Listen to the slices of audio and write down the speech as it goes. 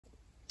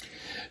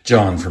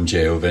John from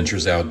J.O.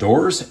 Ventures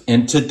Outdoors,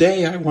 and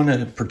today I want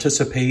to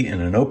participate in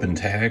an open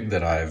tag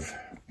that I've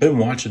been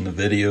watching the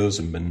videos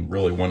and been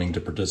really wanting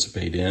to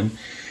participate in,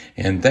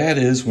 and that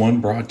is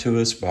one brought to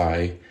us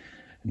by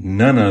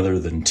none other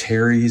than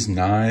Terry's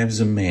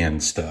Knives and Man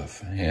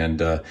Stuff, and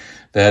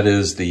that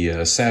is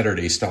the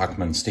Saturday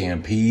Stockman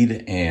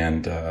Stampede,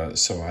 and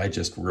so I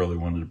just really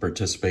wanted to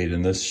participate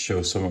in this,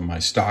 show some of my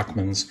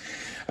Stockmans.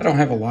 I don't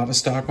have a lot of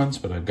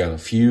Stockmans, but I've got a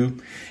few,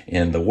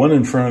 and the one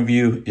in front of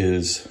you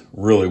is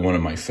really one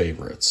of my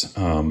favorites.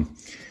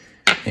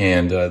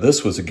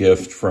 This was a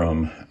gift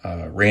from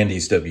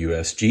Randy's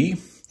WSG,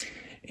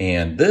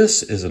 and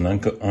this is an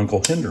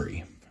Uncle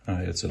Henry.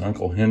 It's an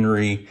Uncle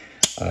Henry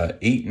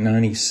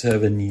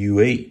 897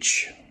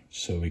 UH,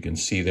 so we can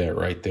see that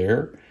right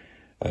there.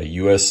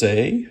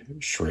 U.S.A,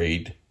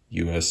 Schrade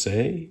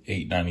U.S.A,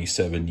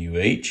 897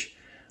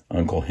 UH,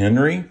 Uncle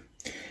Henry.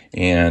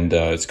 And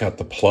it's got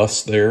the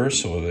plus there,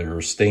 so they're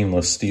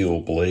stainless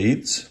steel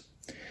blades.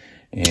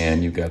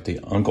 And you've got the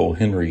Uncle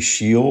Henry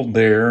shield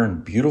there,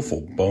 and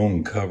beautiful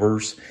bone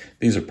covers.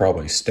 These are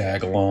probably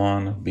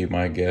Stagalon, be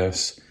my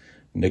guess.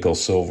 Nickel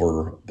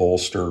silver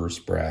bolsters,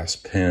 brass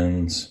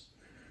pins,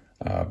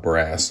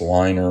 brass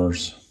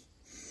liners.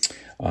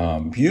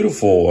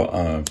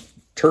 Beautiful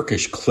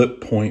Turkish clip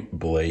point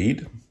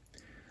blade.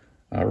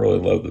 I really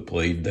love the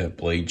blade, that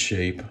blade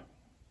shape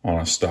on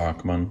a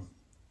Stockman.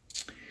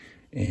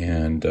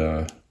 And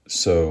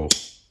so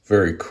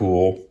very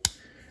cool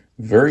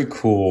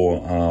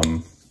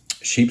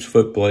sheep's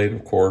foot blade,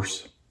 of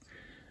course.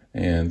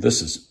 And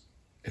this is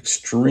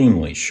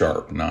extremely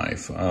sharp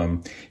knife.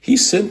 He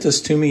sent this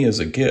to me as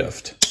a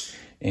gift,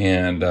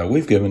 and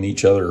we've given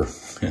each other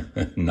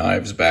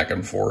knives back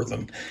and forth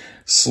and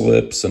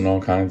slips and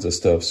all kinds of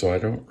stuff. So I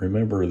don't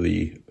remember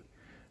the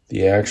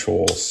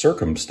actual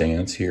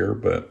circumstance here,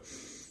 but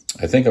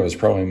I think I was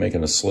probably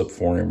making a slip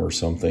for him or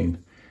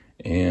something.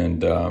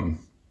 And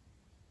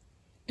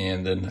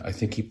then I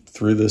think he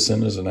threw this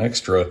in as an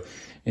extra.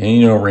 And,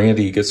 you know,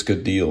 Randy gets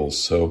good deals.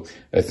 So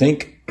I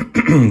think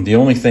the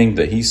only thing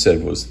that he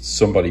said was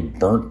somebody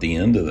burnt the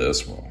end of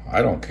this. Well,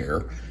 I don't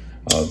care.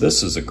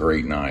 This is a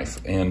great knife.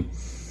 And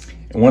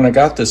when I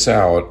got this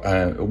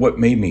out, what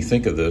made me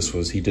think of this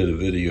was he did a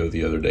video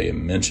the other day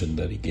and mentioned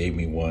that he gave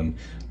me one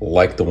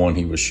like the one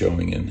he was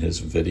showing in his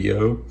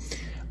video.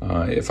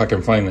 If I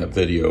can find that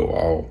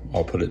video,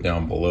 I'll put it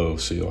down below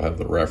so you'll have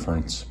the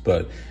reference.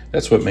 But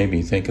that's what made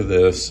me think of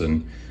this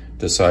and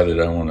decided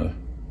I want to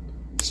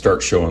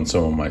start showing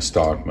some of my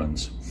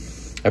Stockmans.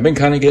 I've been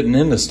kind of getting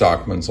into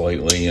Stockmans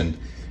lately and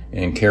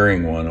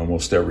carrying one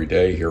almost every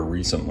day here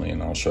recently,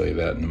 and I'll show you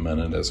that in a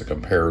minute as a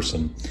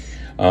comparison.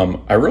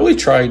 I really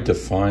tried to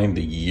find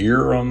the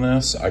year on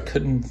this. I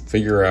couldn't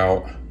figure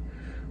out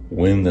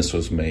when this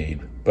was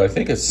made, but I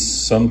think it's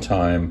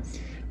sometime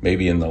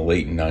maybe in the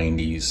late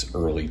 90s,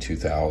 early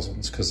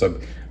 2000s, because I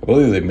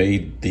believe they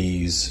made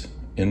these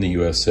in the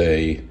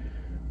USA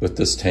with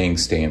this tang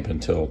stamp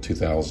until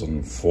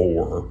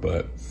 2004,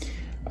 but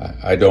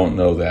I don't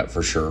know that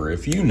for sure.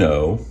 If you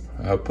know,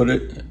 put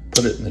it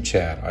in the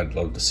chat. I'd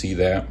love to see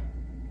that.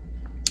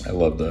 I'd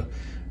love to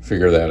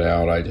figure that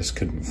out. I just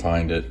couldn't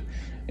find it,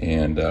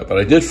 and but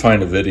I did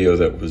find a video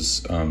that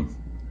was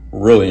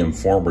really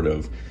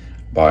informative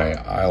by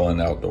Island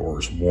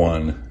Outdoors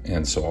 1,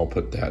 and so I'll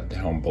put that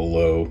down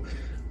below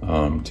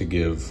to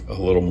give a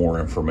little more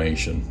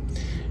information.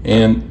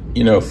 And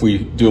you know, if we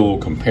do a little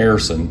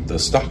comparison, the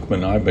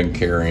Stockman I've been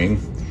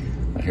carrying,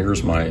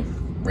 here's my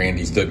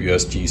Randy's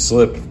WSG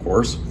slip, of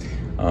course,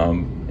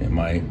 and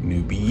my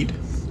new bead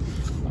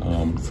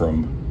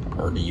from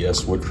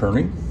RDS Wood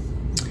Turning.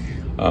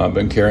 I've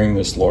been carrying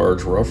this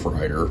large Rough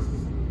Rider,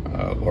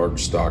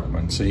 large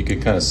Stockman, so you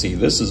can kind of see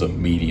this is a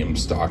medium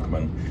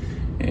Stockman.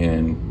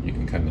 And you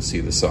can kind of see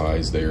the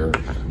size there.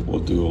 We'll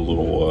do a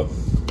little,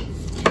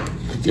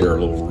 get our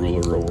little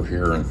ruler over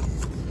here and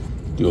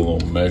do a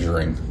little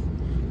measuring.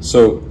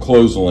 So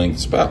close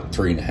length's about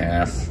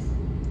 3.5,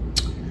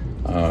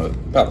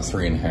 about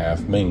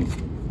 3.5. Main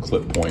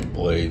clip point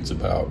blade's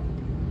about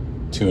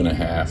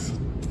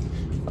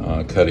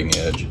 2.5, cutting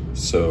edge.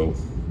 So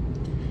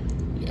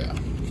yeah,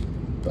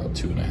 about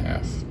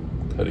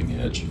 2.5 cutting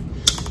edge.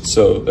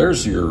 So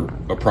there's your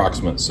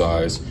approximate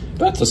size,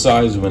 about the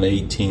size of an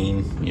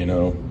 18, you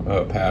know,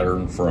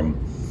 pattern from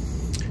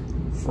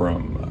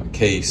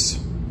Case.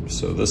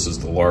 So this is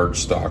the large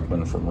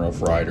Stockman from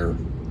Rough Rider,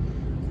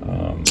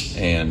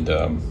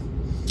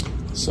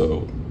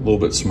 so a little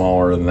bit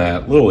smaller than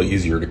that, a little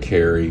easier to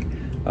carry,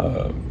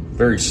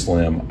 very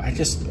slim. I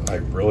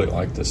really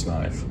like this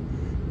knife.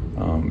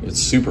 It's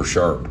super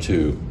sharp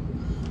too.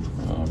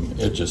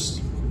 It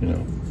just, you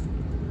know,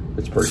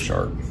 it's pretty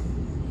sharp.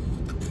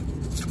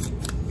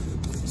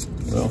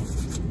 Well,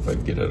 if I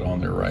can get it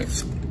on there right.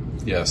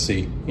 Yeah,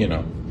 see, you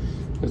know,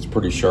 it's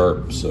pretty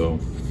sharp, so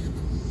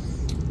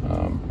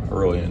I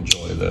really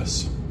enjoy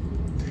this.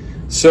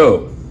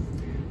 So,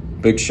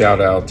 big shout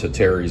out to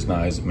Terry's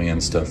Knives and Man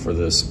Stuff for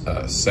this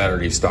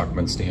Saturday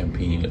Stockman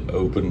Stampede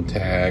open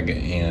tag,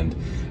 and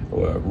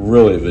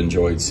really have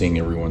enjoyed seeing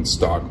everyone's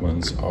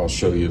Stockmans. I'll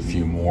show you a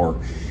few more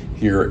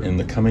here in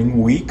the coming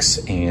weeks.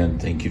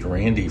 And thank you to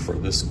Randy for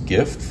this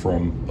gift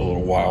from a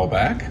little while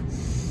back.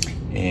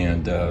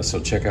 And so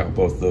check out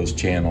both those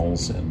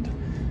channels, and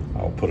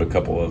I'll put a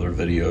couple other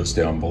videos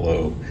down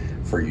below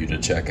for you to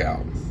check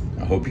out.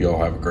 I hope you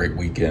all have a great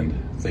weekend.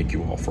 Thank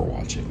you all for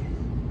watching.